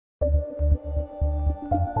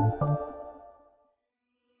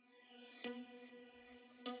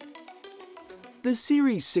The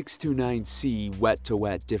Series 629C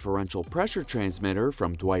wet-to-wet differential pressure transmitter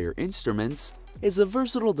from Dwyer Instruments is a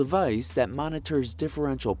versatile device that monitors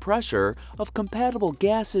differential pressure of compatible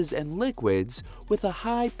gases and liquids with a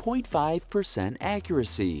high 0.5%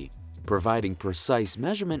 accuracy, providing precise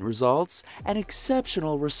measurement results and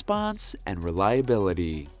exceptional response and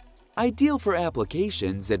reliability. Ideal for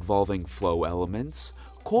applications involving flow elements,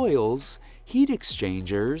 coils, heat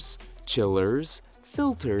exchangers, chillers,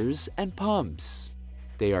 filters, and pumps.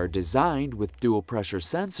 They are designed with dual pressure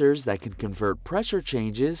sensors that can convert pressure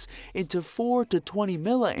changes into 4 to 20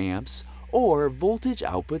 milliamps or voltage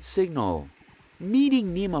output signal.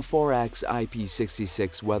 Meeting NEMA 4X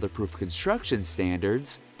IP66 weatherproof construction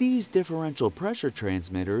standards, these differential pressure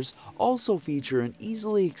transmitters also feature an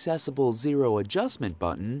easily accessible zero adjustment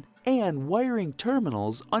button and wiring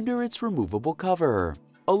terminals under its removable cover,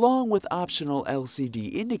 along with optional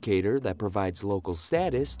LCD indicator that provides local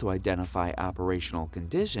status to identify operational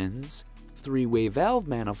conditions, three-way valve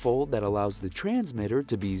manifold that allows the transmitter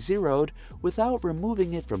to be zeroed without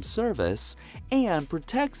removing it from service and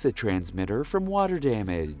protects the transmitter from water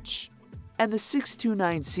damage. And the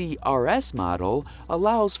 629C RS model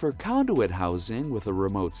allows for conduit housing with a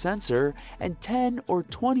remote sensor and 10 or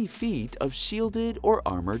 20 feet of shielded or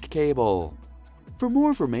armored cable. For more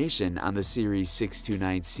information on the Series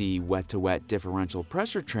 629C wet-to-wet differential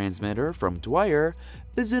pressure transmitter from Dwyer,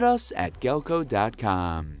 visit us at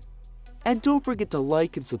gelco.com. And don't forget to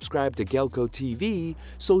like and subscribe to Gelco TV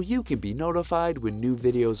so you can be notified when new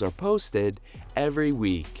videos are posted every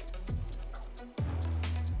week.